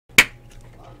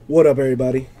What up,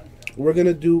 everybody? We're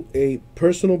gonna do a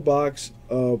personal box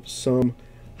of some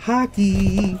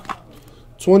hockey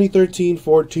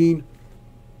 2013-14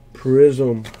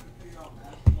 Prizm.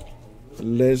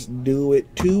 Let's do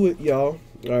it to it, y'all.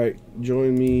 All right,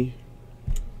 join me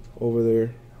over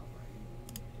there.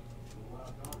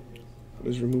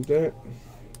 Let's remove that,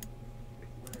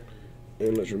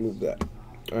 and let's remove that.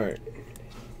 All right.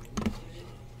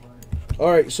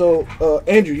 So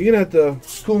Andrew, you're gonna have to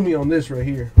school me on this right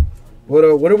here. What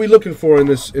are we looking for in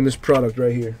this product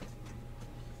right here?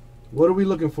 What are we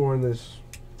looking for in this?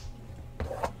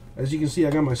 As you can see,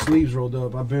 I got my sleeves rolled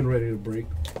up. I've been ready to break.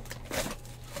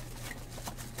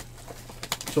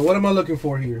 So what am I looking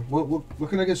for here? What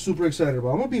can I get super excited about?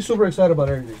 I'm gonna be super excited about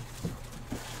everything.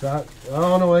 I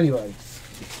don't know anybody.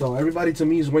 So everybody to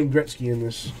me is Wayne Gretzky in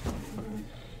this.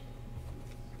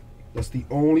 That's the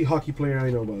only hockey player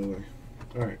I know, by the way.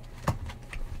 All right.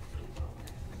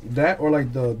 That or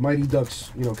like the Mighty Ducks,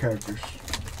 characters.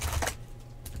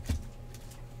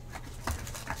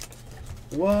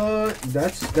 What?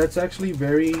 That's actually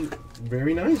very,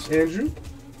 very nice, Andrew.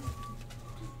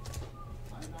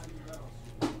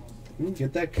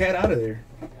 Get that cat out of there.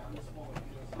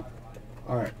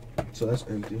 All right, so that's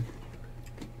empty.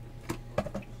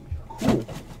 Cool.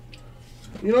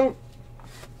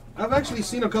 I've actually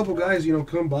seen a couple guys,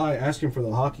 come by asking for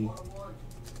the hockey.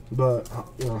 But,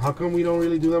 how come we don't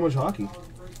really do that much hockey?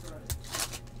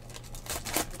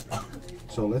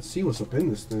 So let's see what's up in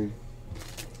this thing.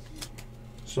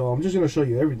 So I'm just going to show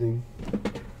you everything.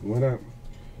 Why not?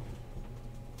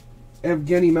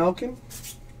 Evgeny Malkin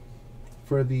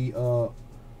for the,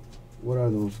 what are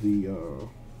those? I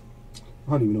don't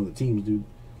even know the teams, dude.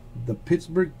 The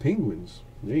Pittsburgh Penguins.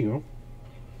 There you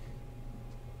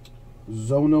go.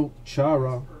 Zono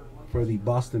Chara for the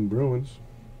Boston Bruins.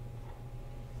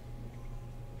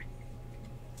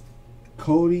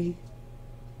 Cody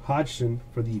Hodgson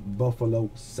for the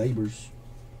Buffalo Sabres.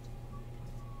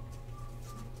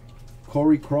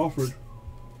 Corey Crawford,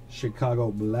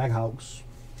 Chicago Blackhawks.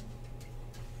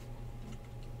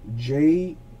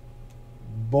 Jay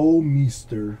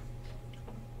Bouwmeester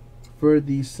for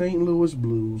the St. Louis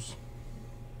Blues.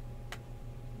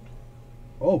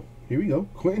 Oh, here we go.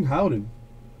 Quentin Howden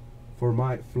for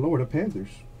my Florida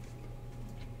Panthers.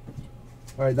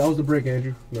 All right, that was the break,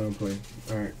 Andrew. No, I'm playing.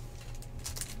 All right.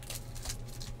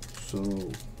 So,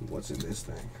 what's in this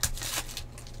thing?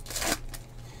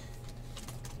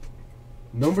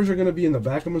 Numbers are going to be in the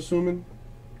back, I'm assuming.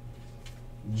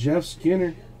 Jeff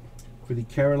Skinner for the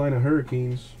Carolina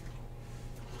Hurricanes.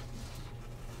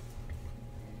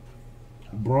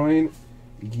 Brian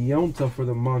Gionta for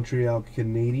the Montreal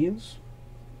Canadiens.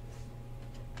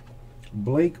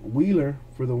 Blake Wheeler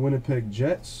for the Winnipeg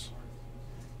Jets.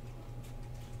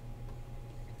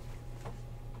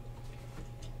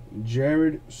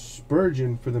 Jared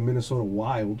Spurgeon for the Minnesota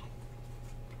Wild.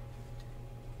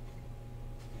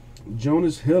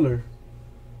 Jonas Hiller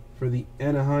for the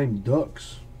Anaheim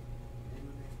Ducks.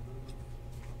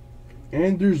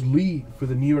 Anders Lee for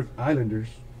the New York Islanders.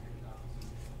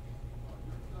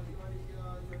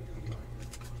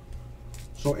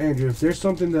 So Andrew, if there's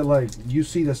something that you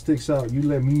see that sticks out, you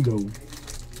let me know.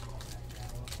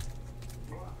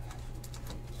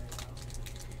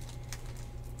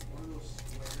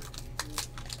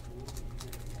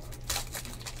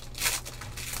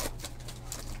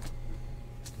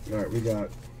 All right, we got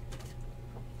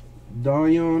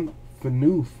Dion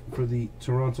Phaneuf for the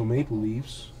Toronto Maple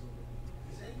Leafs.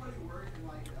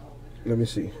 Let me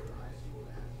see.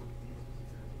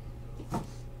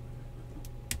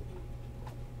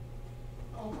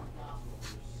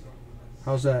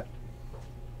 How's that?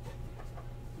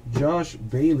 Josh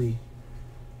Bailey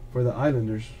for the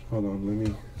Islanders. Hold on, let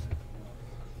me.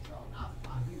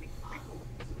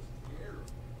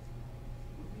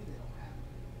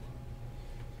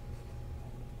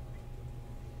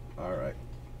 All right.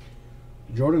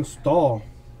 Jordan Stahl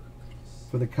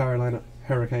for the Carolina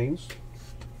Hurricanes.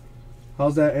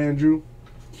 How's that, Andrew?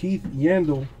 Keith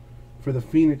Yandel for the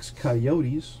Phoenix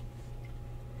Coyotes.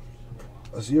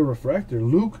 I see a refractor.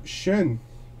 Luke Shen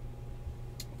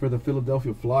for the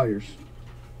Philadelphia Flyers.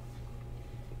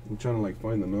 I'm trying to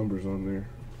find the numbers on there.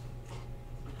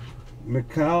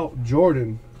 Mikal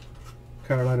Jordan,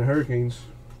 Carolina Hurricanes.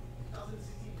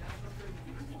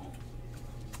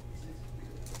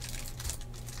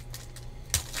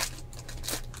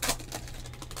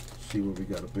 See what we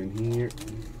got up in here.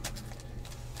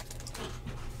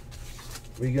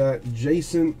 We got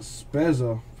Jason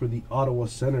Spezza for the Ottawa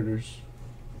Senators.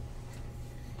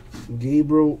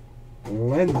 Gabriel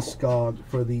Landeskog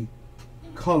for the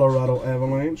Colorado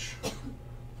Avalanche.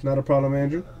 Not a problem,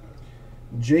 Andrew.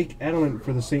 Jake Allen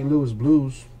for the St. Louis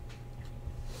Blues.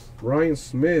 Ryan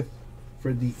Smith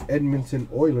for the Edmonton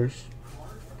Oilers.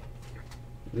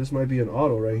 This might be an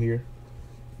auto right here.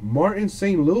 Martin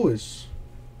St. Louis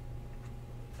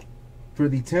for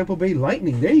the Tampa Bay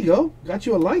Lightning. There you go. Got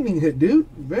you a Lightning hit, dude.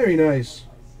 Very nice.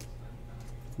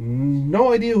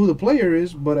 No idea who the player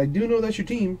is, but I do know that's your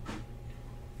team.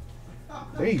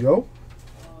 There you go.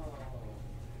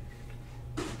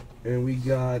 And we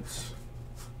got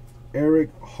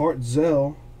Eric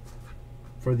Hartzell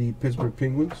for the Pittsburgh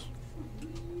Penguins.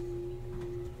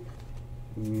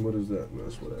 What is that?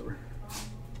 That's whatever.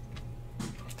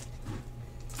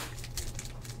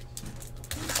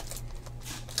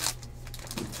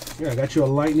 Yeah, I got you a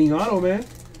Lightning auto, man.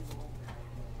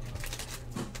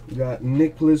 We got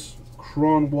Nicholas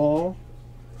Kronwall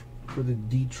for the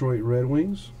Detroit Red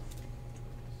Wings.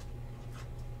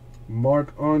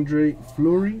 Marc-Andre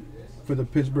Fleury for the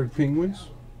Pittsburgh Penguins.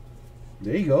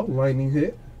 There you go, Lightning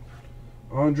hit.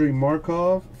 Andrei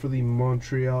Markov for the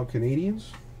Montreal Canadiens.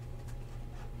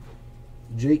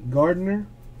 Jake Gardiner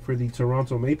for the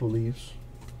Toronto Maple Leafs.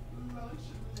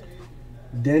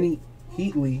 Denny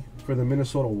Heatley for the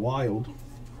Minnesota Wild.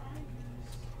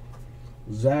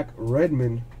 Zach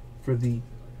Redmond for the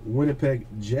Winnipeg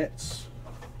Jets.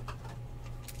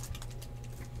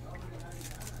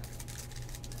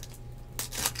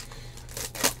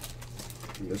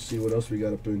 Let's see what else we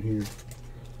got up in here.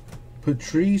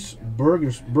 Patrice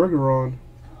Bergeron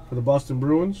for the Boston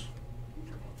Bruins.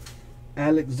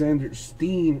 Alexander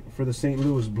Steen for the St.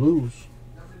 Louis Blues.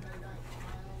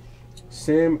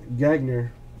 Sam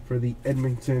Gagner for the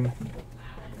Edmonton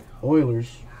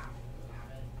Oilers.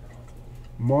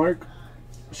 Mark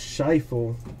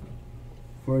Scheifele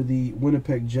for the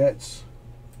Winnipeg Jets.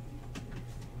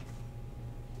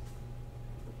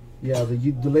 Yeah, the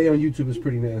delay on YouTube is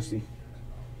pretty nasty.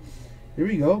 Here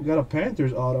we go. Got a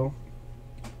Panthers auto.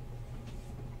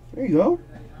 There you go.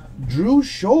 Drew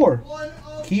Shore.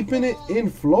 Keeping it in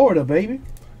Florida, baby.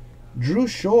 Drew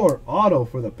Shore auto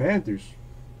for the Panthers.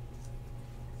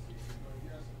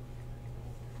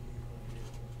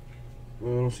 I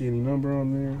don't see any number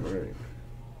on there. All right.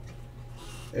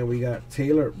 And we got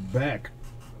Taylor Beck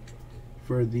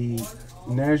for the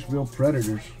Nashville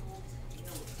Predators.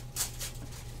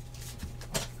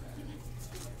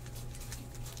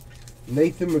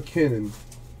 Nathan McKinnon.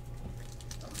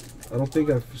 I don't think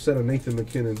I've said a Nathan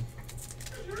McKinnon.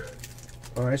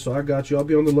 Alright, so I got you. I'll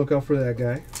be on the lookout for that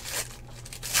guy.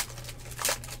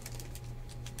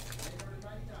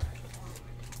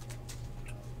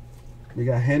 We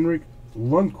got Henrik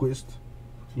Lundqvist,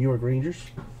 New York Rangers.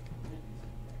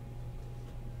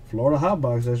 Florida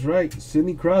Hotbox, that's right.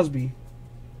 Sidney Crosby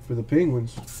for the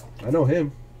Penguins. I know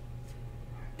him.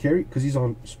 Carey, because he's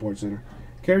on SportsCenter.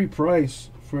 Carey Price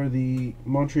for the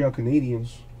Montreal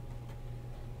Canadiens.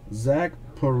 Zach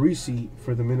Parise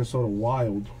for the Minnesota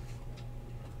Wild.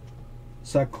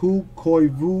 Saku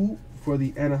Koivu for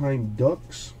the Anaheim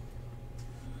Ducks.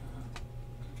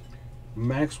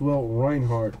 Maxwell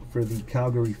Reinhart for the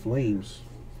Calgary Flames.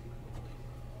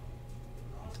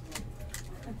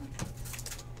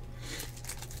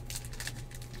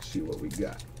 Let's see what we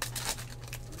got.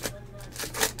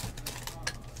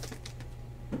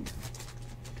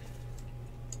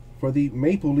 For the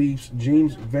Maple Leafs,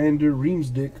 James Van Der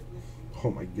Riemsdyk.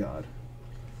 Oh my God.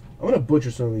 I'm going to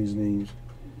butcher some of these names.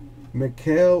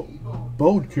 Mikhail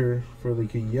Bodker for the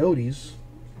Coyotes.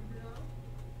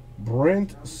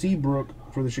 Brent Seabrook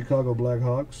for the Chicago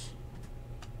Blackhawks.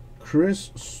 Chris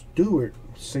Stewart,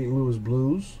 St. Louis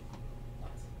Blues.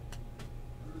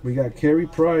 We got Carey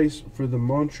Price for the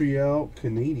Montreal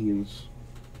Canadiens.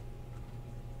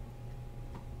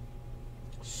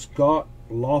 Scott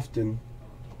Lofton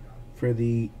for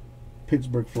the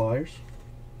Pittsburgh Flyers.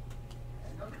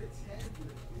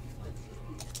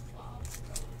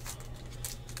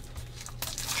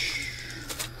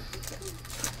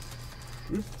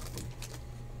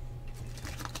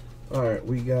 All right,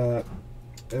 we got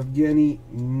Evgeny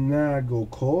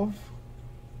Nagokov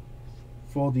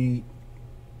for the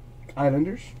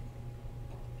Islanders.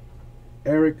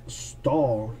 Eric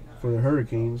Stahl for the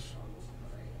Hurricanes.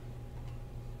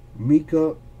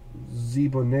 Mika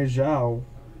Zibanejad,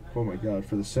 oh my God,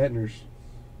 for the Senators.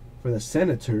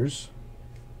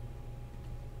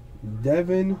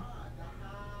 Devin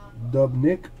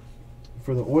Dubnyk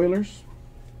for the Oilers.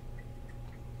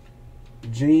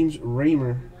 James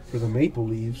Raymer for the Maple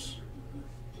Leafs.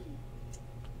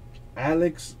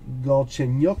 Alex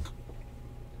Galchenyuk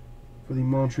for the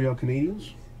Montreal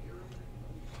Canadiens.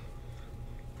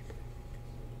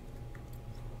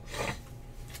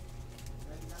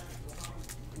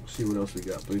 Let's see what else we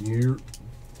got in here.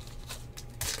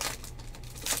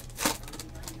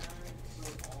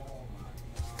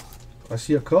 I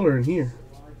see a color in here.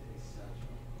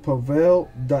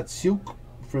 Pavel Datsyuk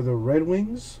for the Red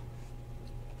Wings.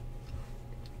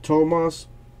 Tomas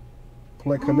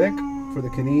Plekanec for the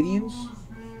Canadiens.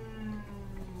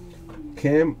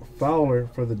 Cam Fowler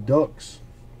for the Ducks.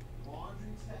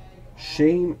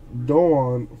 Shane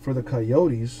Doan for the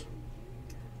Coyotes.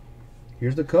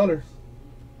 Here's the color.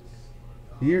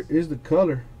 Here is the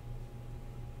color.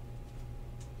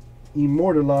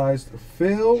 Immortalized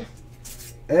Phil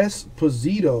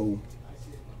Esposito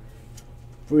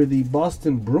for the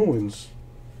Boston Bruins.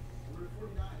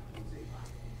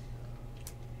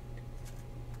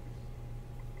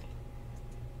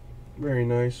 Very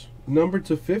nice. Number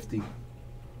to 50.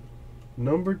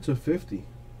 Number to 50.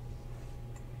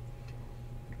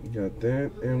 We got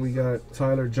that. And we got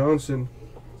Tyler Johnson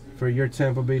for your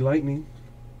Tampa Bay Lightning.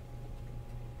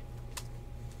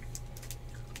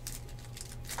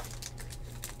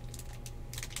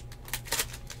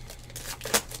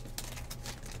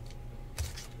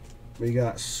 We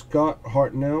got Scott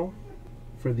Hartnell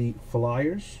for the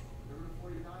Flyers.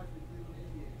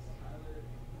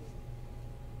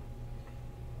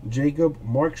 Jacob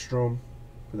Markstrom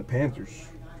for the Panthers.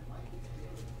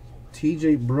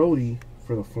 TJ Brody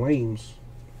for the Flames.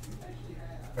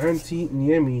 Antti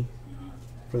Niemi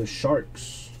for the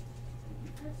Sharks.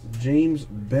 James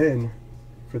Ben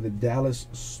for the Dallas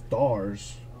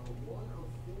Stars.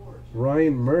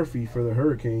 Ryan Murphy for the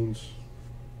Hurricanes.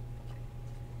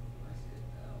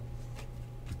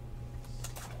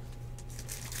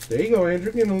 There you go,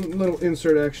 Andrew. Getting a little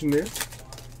insert action there.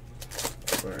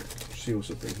 All right, let's see what's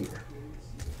up in here.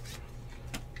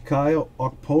 Kyle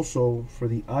Okposo for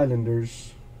the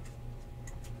Islanders.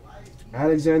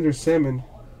 Alexander Semin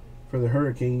for the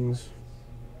Hurricanes.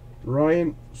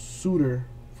 Ryan Suter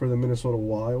for the Minnesota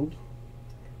Wild.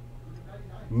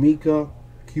 Mika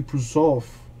Kiprusoff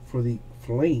for the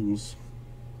Flames.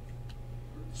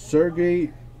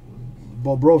 Sergei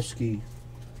Bobrovsky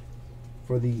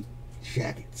for the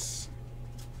Jackets.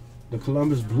 The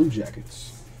Columbus Blue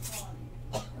Jackets.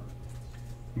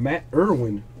 Matt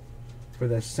Irwin for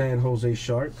the San Jose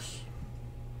Sharks.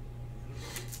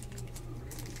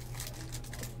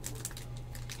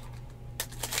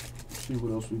 Let's see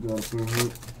what else we got up here.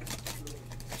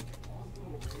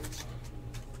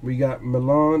 We got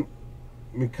Milan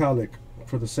Mikalik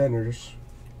for the Senators.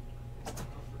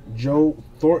 Joe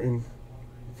Thornton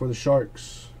for the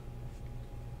Sharks.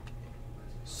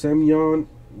 Semyon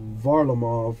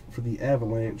Varlamov for the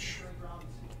Avalanche.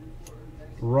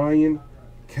 Ryan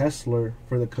Kessler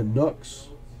for the Canucks.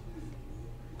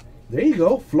 There you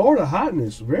go. Florida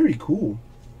Hotness. Very cool.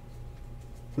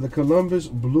 For the Columbus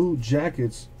Blue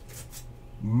Jackets,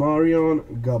 Marian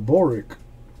Gaborik.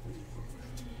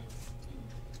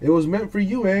 It was meant for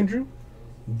you, Andrew.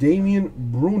 Damian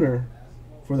Brunner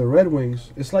for the Red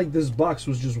Wings. It's like this box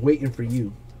was just waiting for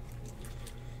you.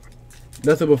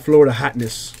 Nothing but Florida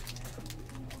Hotness.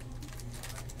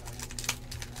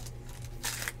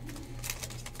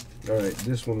 Alright,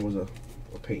 this one was a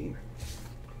pain.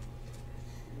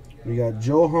 We got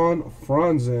Johan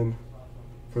Franzen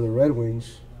for the Red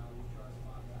Wings.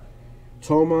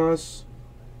 Tomas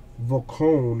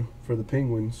Vokone for the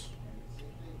Penguins.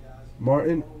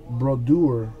 Martin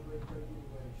Brodeur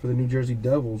for the New Jersey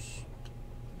Devils.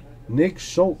 Nick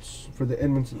Schultz for the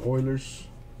Edmonton Oilers.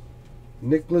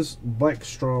 Nicholas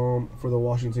Backstrom for the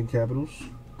Washington Capitals.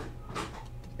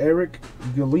 Eric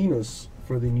Galinas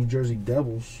for the New Jersey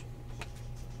Devils.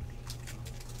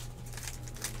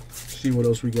 See what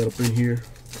else we got up in here.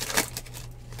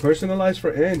 Personalized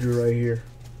for Andrew right here.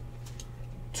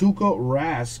 Tuukka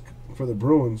Rask for the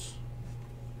Bruins.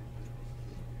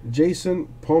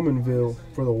 Jason Pominville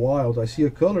for the Wild. I see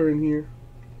a color in here.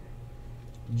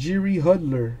 Jiri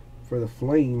Hudler for the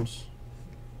Flames.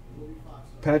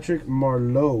 Patrick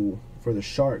Marleau for the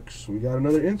Sharks. We got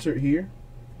another insert here.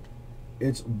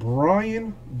 It's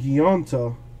Brian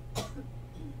Gionta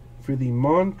for the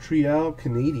Montreal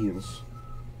Canadiens.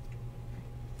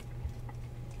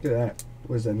 Look at that.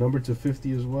 What is that, number to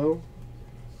 50 as well?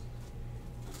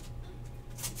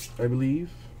 I believe.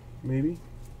 Maybe.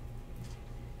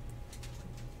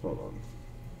 Hold on.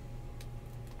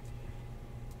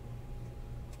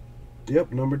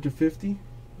 Yep, number to 50.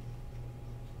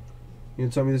 You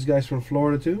gonna tell me this guy's from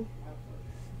Florida too?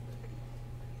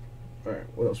 Alright,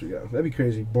 what else we got? That'd be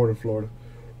crazy. Born in Florida.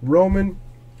 Roman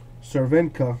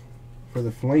Cervenka for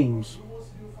the Flames.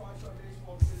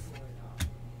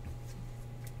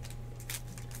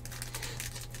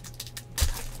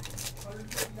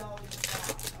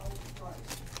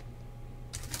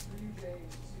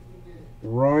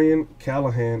 Ryan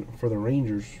Callahan for the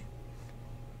Rangers.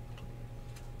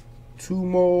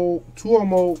 Tuomo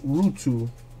Rutu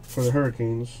for the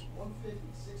Hurricanes.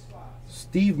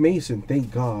 Steve Mason,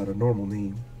 thank God, a normal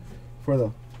name, for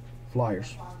the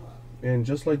Flyers. And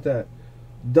just like that,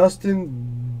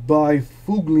 Dustin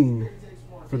Byfuglien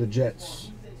for the Jets.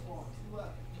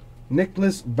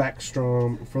 Nicholas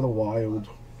Backstrom for the Wild.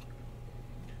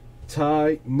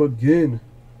 Ty McGinn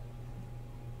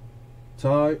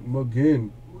for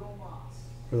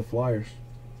the Flyers.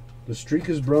 The streak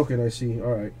is broken, I see.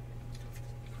 All right.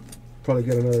 Probably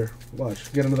get another,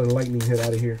 get another lightning hit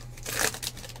out of here.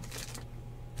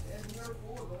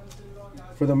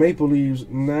 For the Maple Leafs,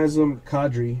 Nazem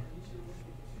Kadri.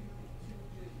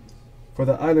 For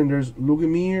the Islanders,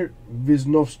 Lugomir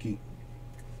Wisnowski.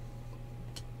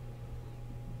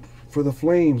 For the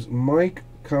Flames, Mike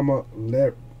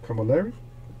Camilleri?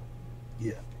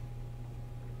 Yeah.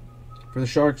 For the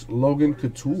Sharks, Logan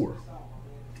Couture.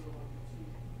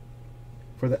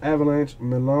 For the Avalanche,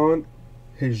 Milan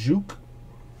Hejuk.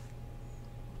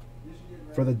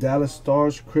 For the Dallas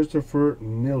Stars, Christopher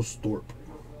Nilstorp.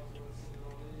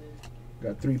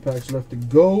 Got 3 packs left to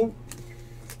go.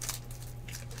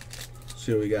 Let's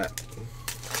see what we got.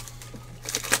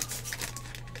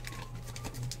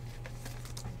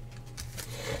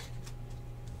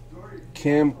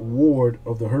 Cam Ward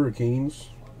of the Hurricanes.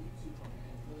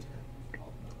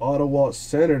 Ottawa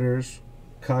Senators,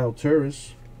 Kyle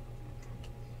Turris.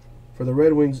 For the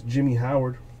Red Wings, Jimmy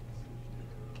Howard.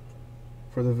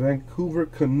 For the Vancouver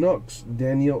Canucks,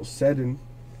 Daniel Seddon.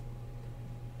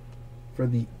 For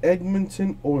the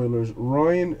Edmonton Oilers,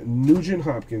 Ryan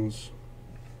Nugent-Hopkins.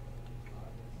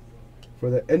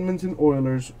 For the Edmonton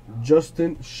Oilers,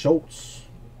 Justin Schultz.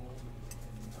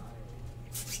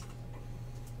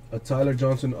 A Tyler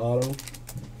Johnson auto.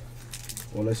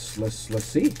 Well, let's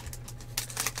see.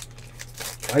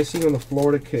 Icing on the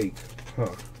Florida cake,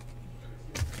 huh?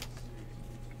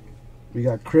 We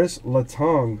got Chris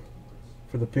Letang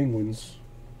for the Penguins.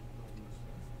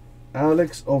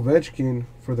 Alex Ovechkin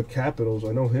for the Capitals.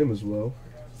 I know him as well.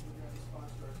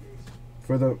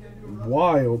 For the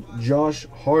Wild, Josh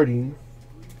Harding.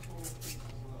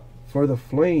 For the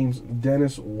Flames,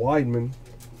 Dennis Weidman.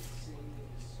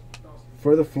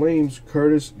 For the Flames,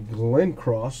 Curtis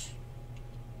Glencross.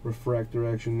 Refractor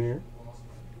action there.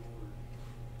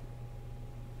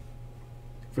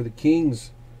 For the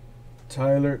Kings,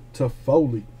 Tyler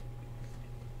Toffoli.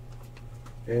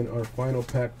 And our final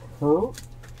pack,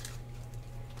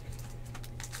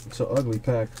 it's an ugly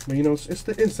pack, but you know, it's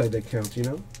the inside that counts, you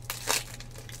know.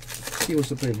 Let's see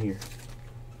what's up in here.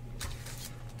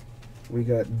 We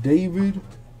got David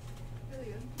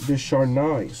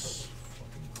Descharnais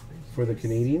for the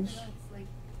Canadiens.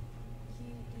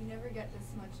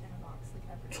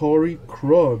 Torrey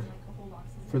Krug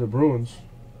for the Bruins.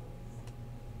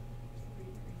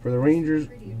 For the Rangers,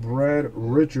 Brad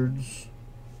Richards.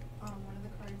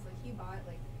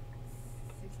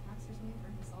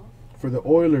 For the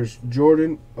Oilers,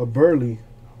 Jordan Eberle.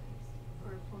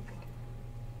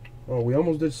 Oh, we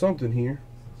almost did something here.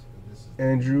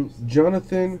 Andrew,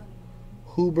 Jonathan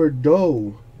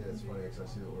Huberdeau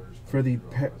for the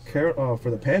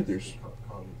Panthers.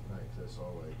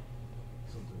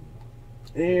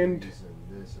 And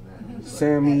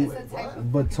Sammy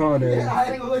Vatanen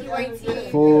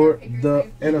for the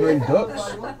Anaheim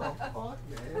Ducks.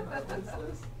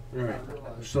 Alright,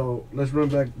 so let's run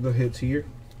back the hits here.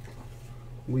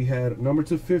 We had number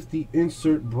 250,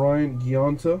 insert Brian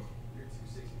Gionta.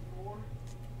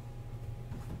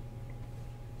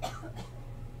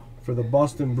 For the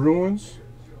Boston Bruins,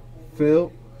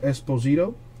 Phil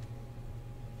Esposito.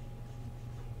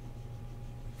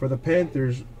 For the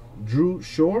Panthers, Drew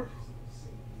Shore.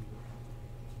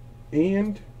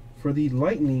 And for the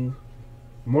Lightning,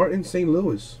 Martin St.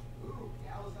 Louis.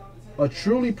 A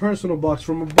truly personal box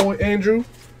from my boy Andrew.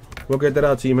 We'll get that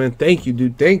out to you, man. Thank you,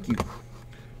 dude. Thank you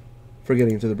for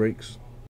getting into the breaks.